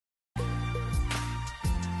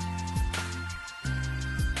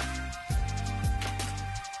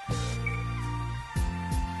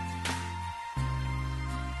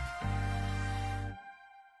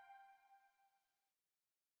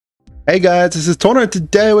Hey guys, this is Torno.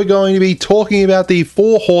 Today we're going to be talking about the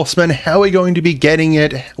Four Horsemen, how we're going to be getting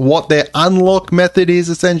it, what their unlock method is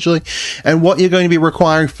essentially, and what you're going to be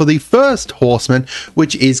requiring for the first horseman,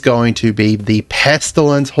 which is going to be the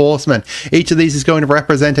Pestilence horseman. Each of these is going to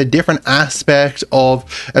represent a different aspect of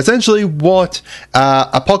essentially what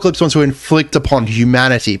Apocalypse wants to inflict upon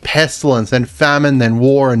humanity. Pestilence, then famine, then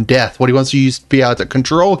war and death. What he wants to use to be able to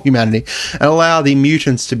control humanity and allow the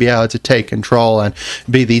mutants to be able to take control and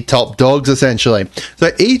be the top dogs essentially.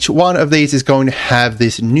 So each one of these is going to have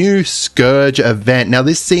this new Scourge event. Now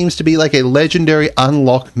this seems to be like a legendary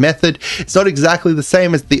unlock method. It's not exactly the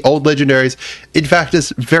same as the old legendaries. In fact,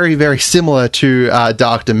 it's very similar to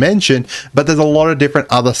Dark Dimension, but there's a lot of different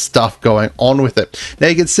other stuff going on with it. Now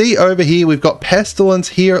you can see over here we've got Pestilence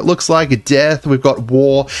here, it looks like death, we've got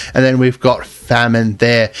war, and then we've got famine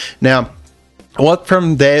there. Now what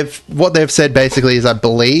they've said basically is I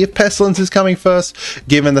believe Pestilence is coming first,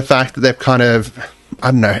 given the fact that they've kind of,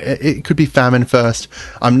 I don't know, it could be famine first.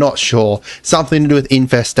 I'm not sure. Something to do with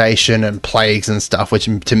infestation and plagues and stuff, which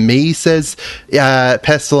to me says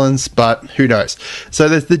Pestilence, but who knows. So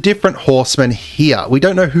there's the different horsemen here. We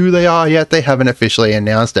don't know who they are yet. They haven't officially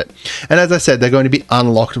announced it. And as I said, they're going to be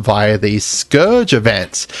unlocked via these Scourge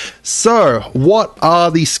events. So what are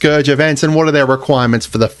the Scourge events and what are their requirements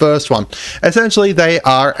for the first one? Essentially, they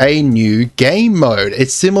are a new game mode.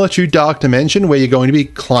 It's similar to Dark Dimension, where you're going to be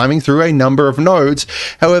climbing through a number of nodes.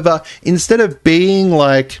 However, instead of being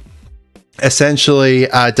like essentially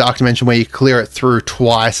Dark Dimension where you clear it through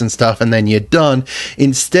twice and stuff and then you're done,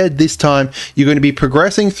 instead this time you're going to be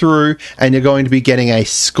progressing through and you're going to be getting a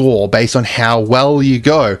score based on how well you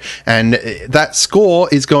go, and that score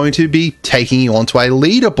is going to be taking you onto a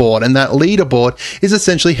leaderboard, and that leaderboard is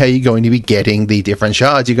essentially how you're going to be getting the different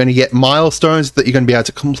shards. You're going to get milestones that you're going to be able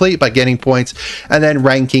to complete by getting points, and then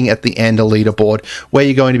ranking at the end, a leaderboard where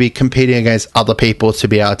you're going to be competing against other people to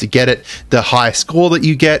be able to get it. The high score that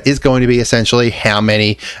you get is going to be essentially how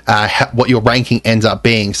many what your ranking ends up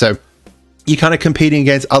being. So you're kind of competing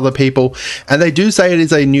against other people, and they do say it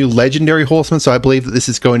is a new legendary horseman, so I believe that this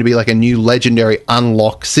is going to be like a new legendary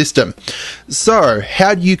unlock system. So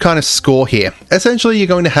how do you kind of score here? Essentially, you're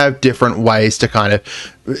going to have different ways to kind of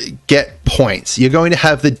get points. You're going to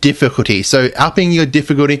have the difficulty. So upping your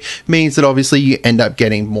difficulty means that obviously you end up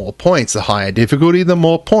getting more points. The higher difficulty, the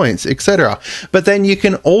more points, etc. But then you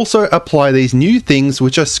can also apply these new things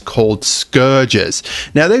which are called scourges.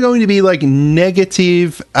 Now they're going to be like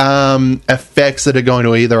negative effects that are going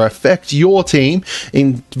to either affect your team,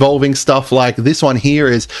 involving stuff like this one here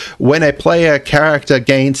is when a player character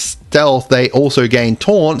gains stealth, they also gain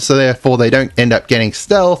taunt, so therefore they don't end up getting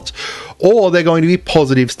stealthed. Or they're going to be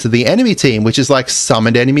positives to the enemy team, which is like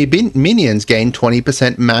summoned enemy minions gain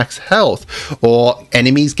 20% max health, or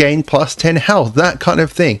enemies gain plus 10 health, that kind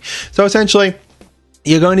of thing. So essentially,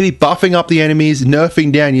 you're going to be buffing up the enemies,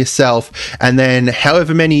 nerfing down yourself, and then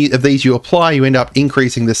however many of these you apply, you end up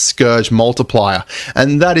increasing the Scourge multiplier.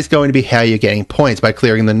 And that is going to be how you're getting points. By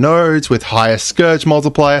clearing the nodes with higher Scourge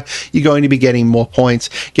multiplier, you're going to be getting more points,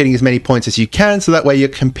 getting as many points as you can, so that way you're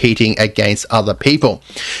competing against other people.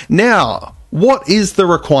 Now, what is the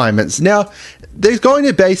requirements? Now, there's going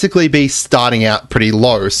to basically be starting out pretty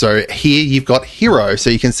low. So here you've got hero. So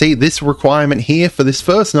you can see this requirement here for this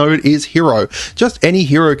first node is hero. Just any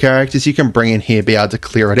hero characters you can bring in here, be able to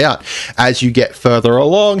clear it out. As you get further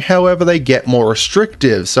along, however, they get more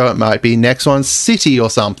restrictive. So it might be next one city or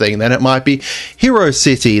something. Then it might be hero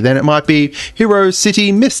city. Then it might be hero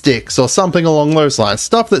city mystics or something along those lines.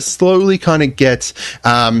 Stuff that slowly kind of gets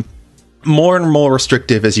more and more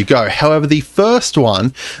restrictive as you go. However, the first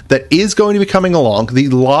one that is going to be coming along, the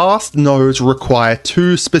last nodes require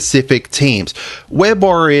two specific teams, Web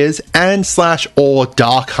Warriors and /or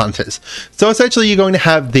Dark Hunters. So essentially you're going to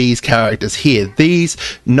have these characters here, these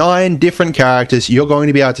 9 different characters. You're going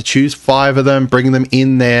to be able to choose 5 of them, bring them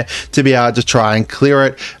in there to be able to try and clear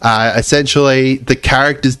it. Essentially the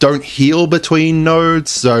characters don't heal between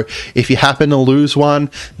nodes, so if you happen to lose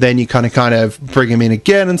one, then you kind of bring them in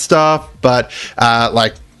again and stuff. But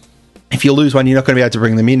like if you lose one, you're not going to be able to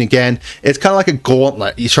bring them in again. It's kind of like a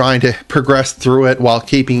gauntlet. You're trying to progress through it while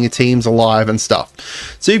keeping your teams alive and stuff.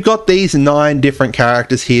 So you've got these 9 different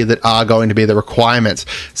characters here that are going to be the requirements.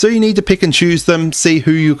 So you need to pick and choose them, see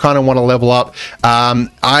who you kind of want to level up. I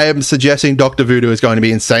am suggesting Dr. Voodoo is going to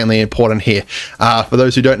be insanely important here. For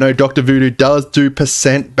those who don't know, Dr. Voodoo does do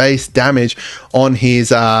percent-based damage on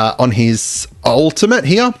his ultimate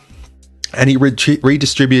here. and he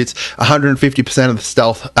redistributes 150% of the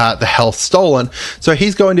stealth, the health stolen. So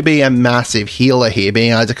he's going to be a massive healer here,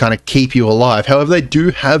 being able to kind of keep you alive. However, they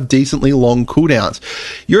do have decently long cooldowns.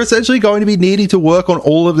 You're essentially going to be needing to work on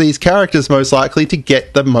all of these characters, most likely, to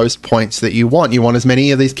get the most points that you want. You want as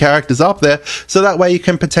many of these characters up there, so that way you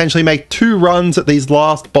can potentially make 2 runs at these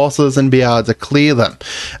last bosses and be able to clear them.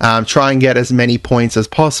 Try and get as many points as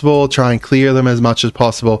possible, try and clear them as much as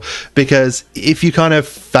possible, because if you kind of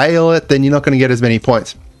fail it, then you're not going to get as many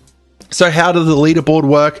points. So how does the leaderboard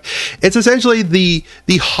work? It's essentially the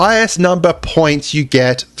highest number of points you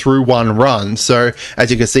get through one run. So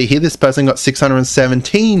as you can see here, this person got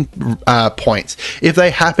 617 points. If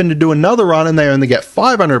they happen to do another run and they only get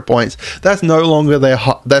 500 points, that's no longer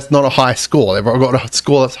that's not a high score. They've got a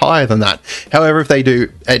score that's higher than that. However, if they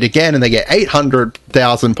do it again and they get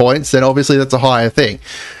 800,000 points, then obviously that's a higher thing.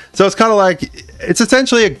 So it's kind of like, it's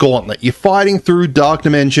essentially a gauntlet. You're fighting through Dark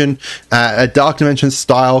Dimension, a Dark Dimension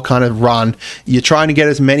style kind of run. You're trying to get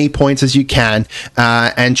as many points as you can,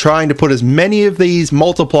 and trying to put as many of these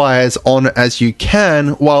multipliers on as you can,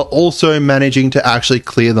 while also managing to actually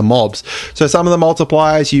clear the mobs. So some of the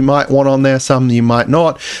multipliers you might want on there, some you might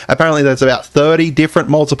not. Apparently there's about 30 different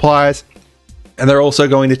multipliers. And they're also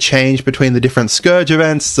going to change between the different Scourge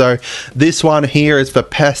events. So this one here is for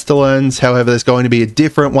Pestilence. However, there's going to be a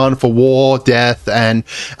different one for War, Death, and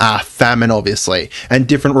Famine, obviously. And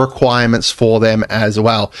different requirements for them as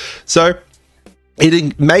well. So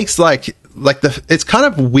it makes it's kind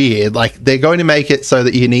of weird. Like, they're going to make it so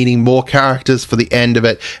that you're needing more characters for the end of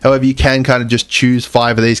it. However, you can kind of just choose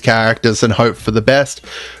 5 of these characters and hope for the best.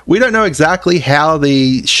 We don't know exactly how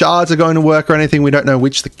the shards are going to work or anything. We don't know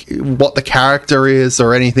what the character is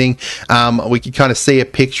or anything. We can kind of see a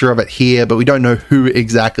picture of it here, but we don't know who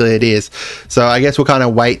exactly it is. So I guess we'll kind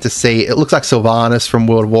of wait to see. It looks like Sylvanas from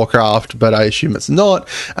World of Warcraft, but I assume it's not,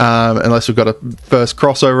 unless we've got a first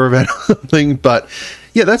crossover event or something. But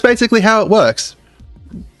yeah, that's basically how it works.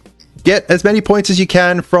 Get as many points as you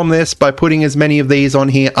can from this by putting as many of these on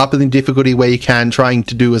here, up in the difficulty where you can, trying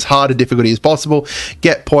to do as hard a difficulty as possible.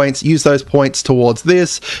 Get points, use those points towards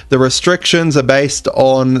this. The restrictions are based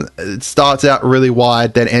on, it starts out really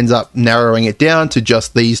wide, then ends up narrowing it down to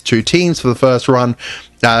just these 2 teams for the first run,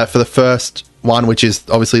 for the first one, which is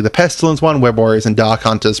obviously the Pestilence one, Web Warriors and Dark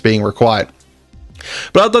Hunters being required.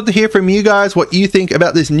 But I'd love to hear from you guys what you think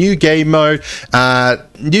about this new game mode,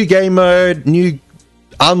 new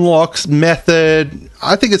unlocks method.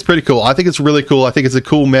 I think it's pretty cool. I think it's really cool. I think it's a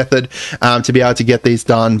cool method to be able to get these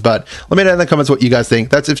done. But let me know in the comments what you guys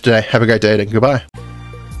think. That's it for today. Have a great day and goodbye.